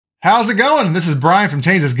How's it going? This is Brian from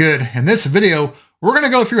Change is Good. In this video, we're going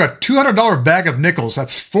to go through a $200 bag of nickels.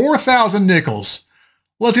 That's 4,000 nickels.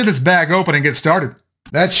 Let's get this bag open and get started.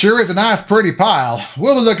 That sure is a nice pretty pile.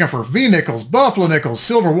 We'll be looking for V-nickels, Buffalo nickels,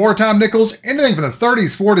 silver wartime nickels, anything from the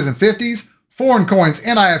 30s, 40s, and 50s, foreign coins,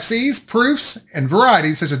 NIFCs, proofs, and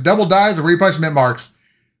varieties such as double dies or repunched mint marks.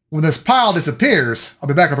 When this pile disappears, I'll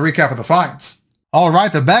be back with a recap of the finds.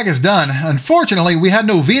 Alright, the bag is done. Unfortunately, we had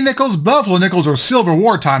no V-nickels, Buffalo nickels, or silver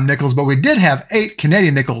wartime nickels, but we did have 8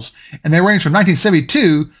 Canadian nickels, and they range from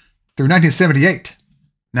 1972 through 1978.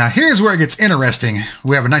 Now here's where it gets interesting.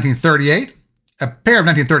 We have a 1938, a pair of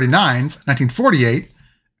 1939s, 1948,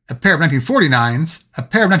 a pair of 1949s, a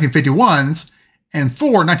pair of 1951s, and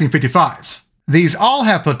 4 1955s. These all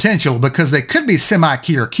have potential because they could be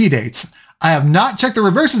semi-key or key dates. I have not checked the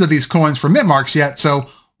reverses of these coins for mint marks yet, so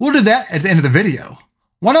we'll do that at the end of the video.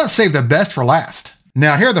 Why not save the best for last?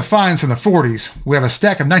 Now here are the finds from the 40s. We have a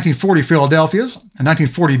stack of 1940 Philadelphias, a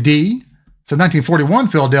 1940D, some 1941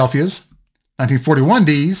 Philadelphias,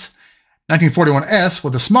 1941Ds, 1941S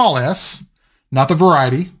with a small s, not the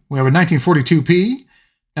variety. We have a 1942P,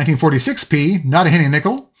 1946P, not a Henning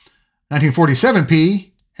nickel, 1947P,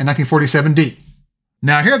 and 1947D.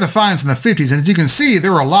 Now here are the finds in the 50s, and as you can see,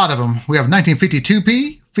 there were a lot of them. We have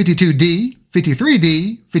 1952P, 52D,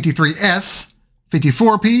 53D, 53S,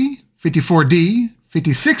 54P, 54D,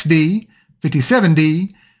 56D,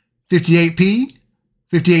 57D, 58P,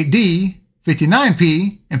 58D,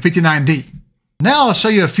 59P, and 59D. Now I'll show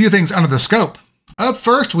you a few things under the scope. Up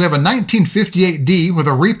first, we have a 1958D with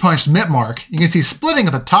a repunched mint mark. You can see splitting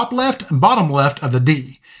at the top left and bottom left of the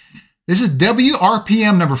D. This is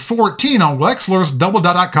WRPM number 14 on Wexler's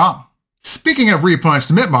double.com. Speaking of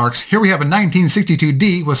repunched mint marks, here we have a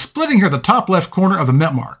 1962D with splitting here at the top left corner of the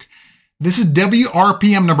mint mark. This is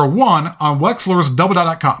WRPM number 1 on Wexler's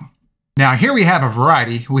double.com. Now here we have a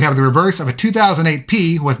variety. We have the reverse of a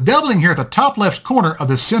 2008P with doubling here at the top left corner of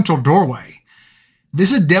the central doorway.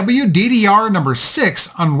 This is WDDR number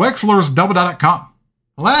 6 on Wexler's double.com.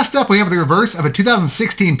 Last up, we have the reverse of a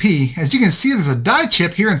 2016P. As you can see, there's a die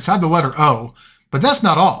chip here inside the letter O, but that's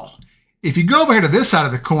not all. If you go over here to this side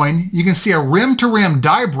of the coin, you can see a rim-to-rim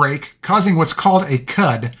die break causing what's called a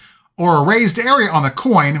cud, or a raised area on the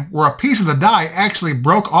coin where a piece of the die actually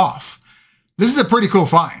broke off. This is a pretty cool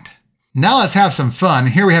find. Now let's have some fun.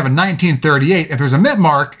 Here we have a 1938. If there's a mint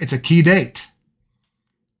mark, it's a key date.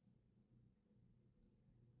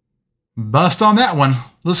 Bust on that one.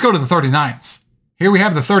 Let's go to the 39s. Here we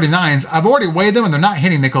have the 39s. I've already weighed them and they're not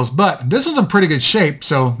Henning nickels, but this one's in pretty good shape,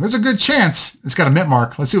 so there's a good chance it's got a mint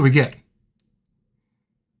mark. Let's see what we get.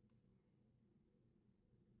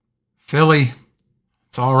 Philly.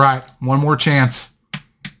 It's all right. One more chance.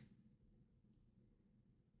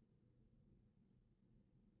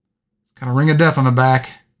 Got a ring of death on the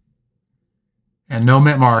back. And no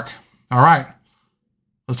mint mark. All right.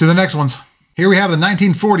 Let's do the next ones. Here we have the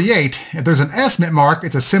 1948. If there's an S mint mark,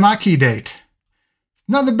 it's a semi-key date.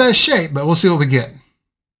 Not the best shape, but we'll see what we get.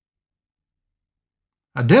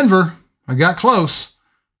 A Denver. I got close.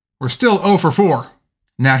 We're still 0 for 4.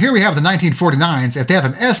 Now here we have the 1949s. If they have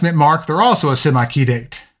an S mint mark, they're also a semi-key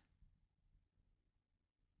date.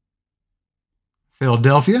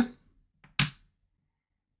 Philadelphia.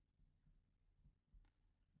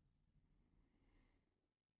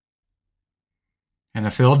 And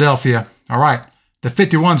a Philadelphia. All right, the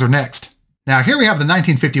 51s are next. Now here we have the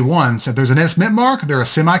 1951s. If there's an S mint mark, they're a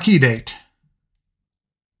semi-key date.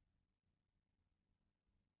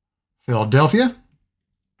 Philadelphia.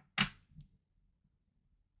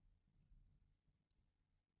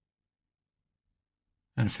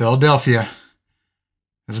 And Philadelphia.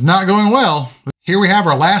 It's not going well. Here we have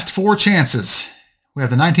our last 4 chances. We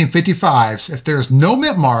have the 1955s. If there's no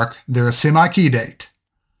mint mark, they're a semi-key date.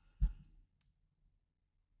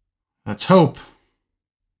 Let's hope.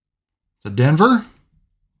 The Denver.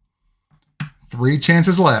 3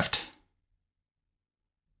 chances left.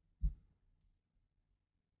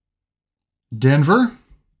 Denver.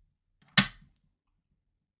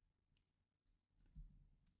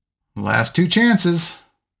 Last 2 chances.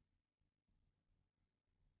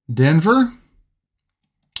 Denver.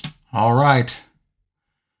 All right.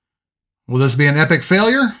 Will this be an epic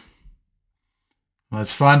failure?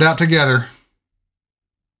 Let's find out together.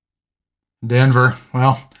 Denver.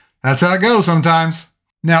 Well, that's how it goes sometimes.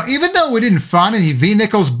 Now, even though we didn't find any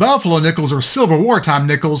V-nickels, Buffalo nickels, or silver wartime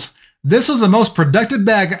nickels, this was the most productive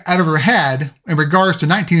bag I've ever had in regards to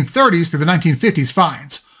 1930s through the 1950s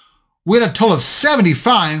finds. We had a total of 70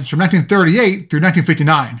 finds from 1938 through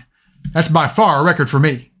 1959. That's by far a record for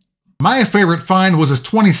me. My favorite find was this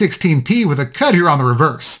 2016P with a cut here on the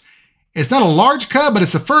reverse. It's not a large cub, but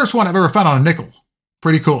it's the first one I've ever found on a nickel.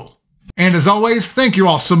 Pretty cool. And as always, thank you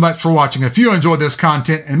all so much for watching. If you enjoyed this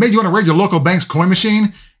content and made you want to raid your local bank's coin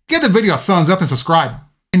machine, give the video a thumbs up and subscribe.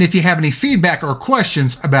 And if you have any feedback or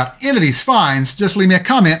questions about any of these finds, just leave me a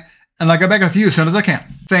comment and I'll get back with you as soon as I can.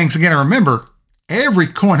 Thanks again, and remember, every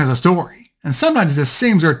coin has a story, and sometimes it just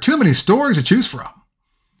seems there are too many stories to choose from.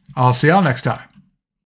 I'll see y'all next time.